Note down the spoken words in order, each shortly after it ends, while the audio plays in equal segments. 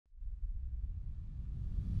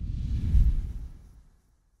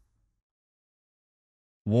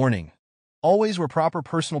Warning: always wear proper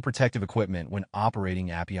personal protective equipment when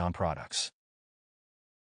operating Appion products.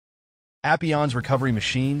 Appion's recovery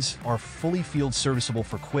machines are fully field serviceable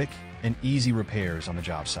for quick and easy repairs on the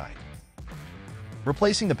job site.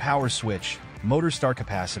 Replacing the power switch, motor start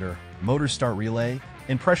capacitor, motor start relay,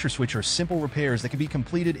 and pressure switch are simple repairs that can be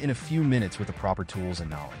completed in a few minutes with the proper tools and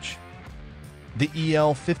knowledge. The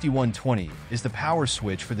EL5120 is the power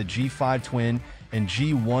switch for the G5Twin and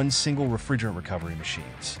G1Single refrigerant recovery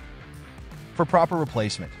machines. For proper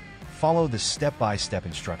replacement, follow the step-by-step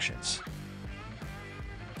instructions.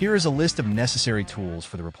 Here is a list of necessary tools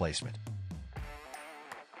for the replacement.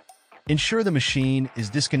 Ensure the machine is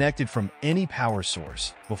disconnected from any power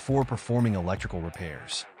source before performing electrical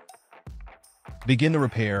repairs. Begin the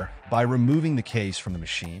repair by removing the case from the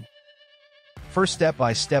machine. First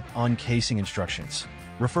step-by-step uncasing instructions.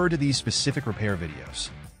 Refer to these specific repair videos.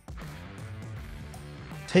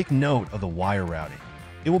 Take note of the wire routing.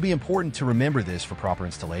 It will be important to remember this for proper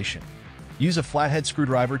installation. Use a flathead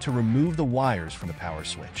screwdriver to remove the wires from the power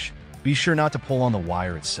switch. Be sure not to pull on the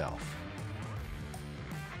wire itself.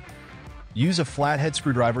 Use a flathead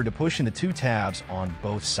screwdriver to push in the two tabs on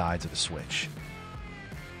both sides of the switch.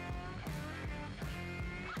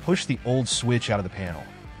 Push the old switch out of the panel.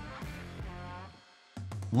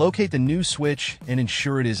 Locate the new switch and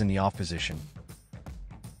ensure it is in the off position.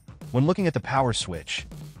 When looking at the power switch,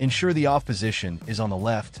 ensure the off position is on the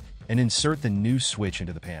left and insert the new switch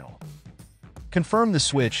into the panel. Confirm the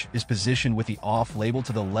switch is positioned with the off label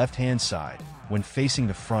to the left-hand side when facing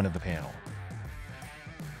the front of the panel.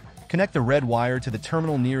 Connect the red wire to the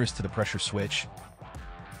terminal nearest to the pressure switch,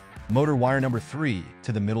 motor wire number 3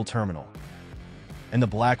 to the middle terminal, and the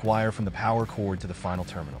black wire from the power cord to the final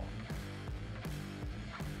terminal.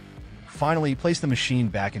 Finally, place the machine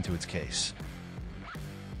back into its case.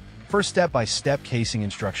 First step-by-step casing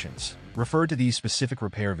instructions. Refer to these specific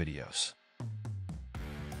repair videos.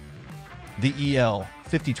 The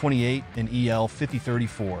EL5028 and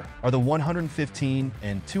EL5034 are the 115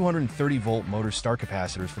 and 230 volt motor start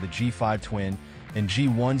capacitors for the G5Twin and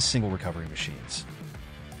G1Single recovery machines.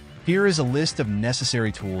 Here is a list of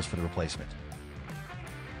necessary tools for the replacement.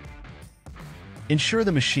 Ensure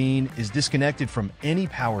the machine is disconnected from any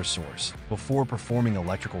power source before performing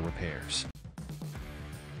electrical repairs.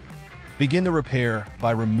 Begin the repair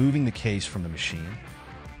by removing the case from the machine.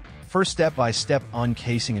 First step-by-step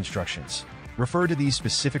uncasing instructions. Refer to these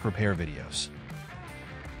specific repair videos.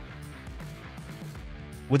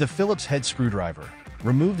 With a Phillips head screwdriver,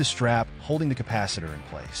 remove the strap holding the capacitor in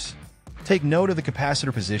place. Take note of the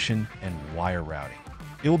capacitor position and wire routing.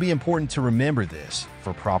 It will be important to remember this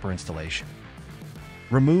for proper installation.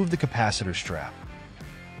 Remove the capacitor strap.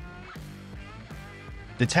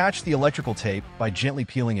 Detach the electrical tape by gently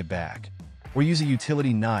peeling it back, or use a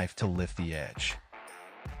utility knife to lift the edge.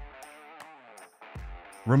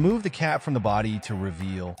 Remove the cap from the body to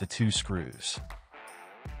reveal the two screws.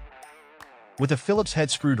 With a Phillips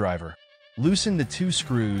head screwdriver, loosen the two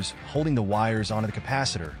screws holding the wires onto the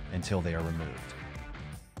capacitor until they are removed.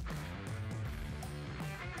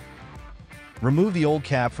 Remove the old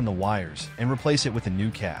cap from the wires and replace it with a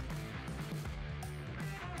new cap.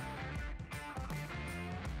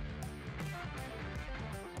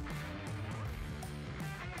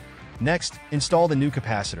 Next, install the new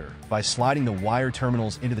capacitor by sliding the wire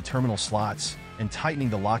terminals into the terminal slots and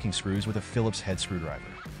tightening the locking screws with a Phillips head screwdriver.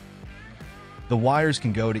 The wires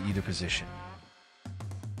can go to either position.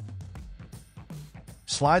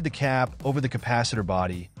 Slide the cap over the capacitor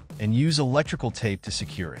body and use electrical tape to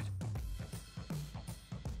secure it.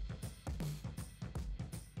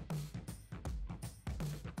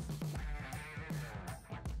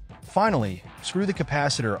 Finally, screw the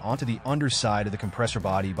capacitor onto the underside of the compressor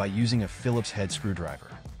body by using a Phillips head screwdriver.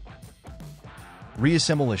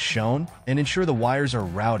 Reassemble as shown and ensure the wires are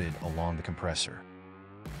routed along the compressor.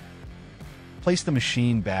 Place the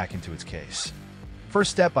machine back into its case.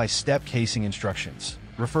 First step-by-step casing instructions.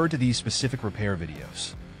 Refer to these specific repair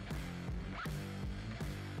videos.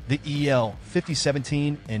 The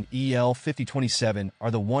EL5017 and EL5027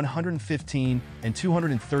 are the 115 and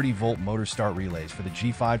 230 volt motor start relays for the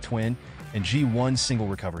G5Twin and G1Single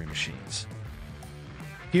recovery machines.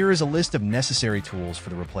 Here is a list of necessary tools for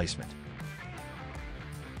the replacement.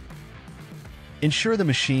 Ensure the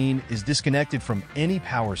machine is disconnected from any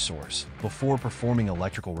power source before performing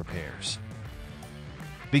electrical repairs.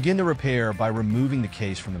 Begin the repair by removing the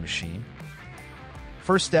case from the machine.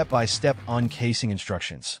 First step-by-step uncasing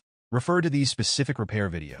instructions. Refer to these specific repair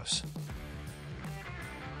videos.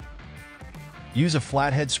 Use a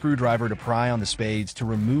flathead screwdriver to pry on the spades to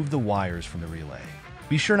remove the wires from the relay.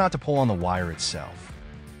 Be sure not to pull on the wire itself.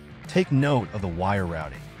 Take note of the wire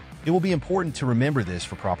routing. It will be important to remember this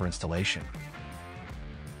for proper installation.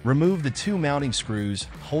 Remove the 2 mounting screws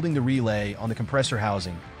holding the relay on the compressor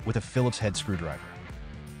housing with a Phillips head screwdriver.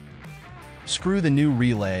 Screw the new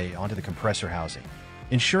relay onto the compressor housing,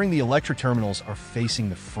 ensuring the electric terminals are facing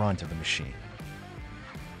the front of the machine.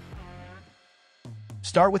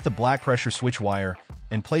 Start with the black pressure switch wire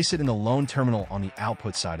and place it in the lone terminal on the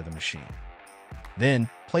output side of the machine. Then,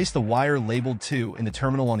 place the wire labeled 2 in the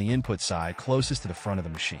terminal on the input side closest to the front of the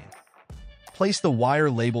machine. Place the wire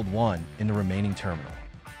labeled 1 in the remaining terminal.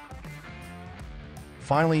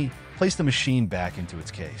 Finally, place the machine back into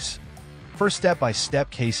its case. For step-by-step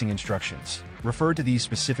casing instructions, refer to these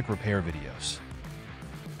specific repair videos.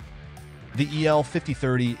 The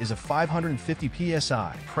EL5030 is a 550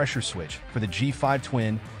 psi pressure switch for the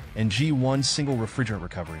G5Twin and G1Single refrigerant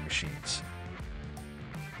recovery machines.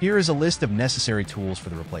 Here is a list of necessary tools for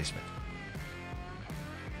the replacement.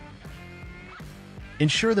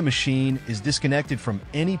 Ensure the machine is disconnected from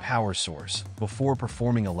any power source before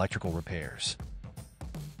performing electrical repairs.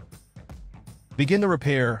 Begin the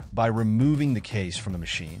repair by removing the case from the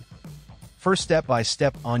machine. For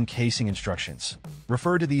step-by-step uncasing instructions,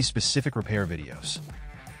 refer to these specific repair videos.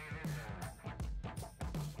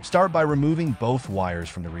 Start by removing both wires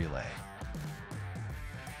from the relay.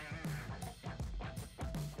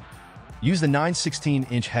 Use the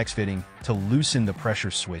 9/16-inch hex fitting to loosen the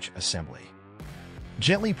pressure switch assembly.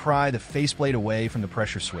 Gently pry the faceplate away from the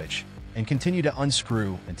pressure switch and continue to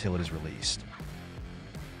unscrew until it is released.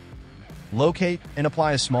 Locate and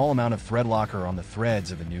apply a small amount of thread locker on the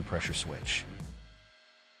threads of the new pressure switch.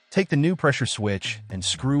 Take the new pressure switch and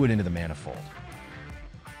screw it into the manifold.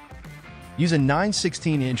 Use a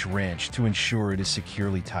 9/16-inch wrench to ensure it is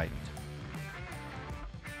securely tightened.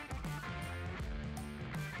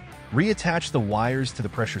 Reattach the wires to the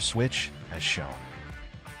pressure switch as shown.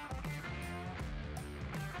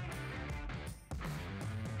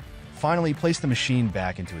 Finally, place the machine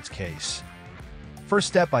back into its case. For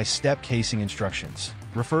step-by-step casing instructions,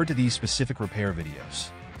 refer to these specific repair videos.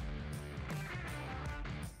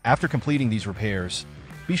 After completing these repairs,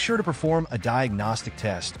 be sure to perform a diagnostic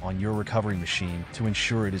test on your recovery machine to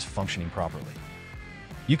ensure it is functioning properly.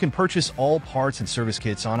 You can purchase all parts and service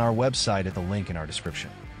kits on our website at the link in our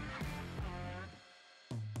description.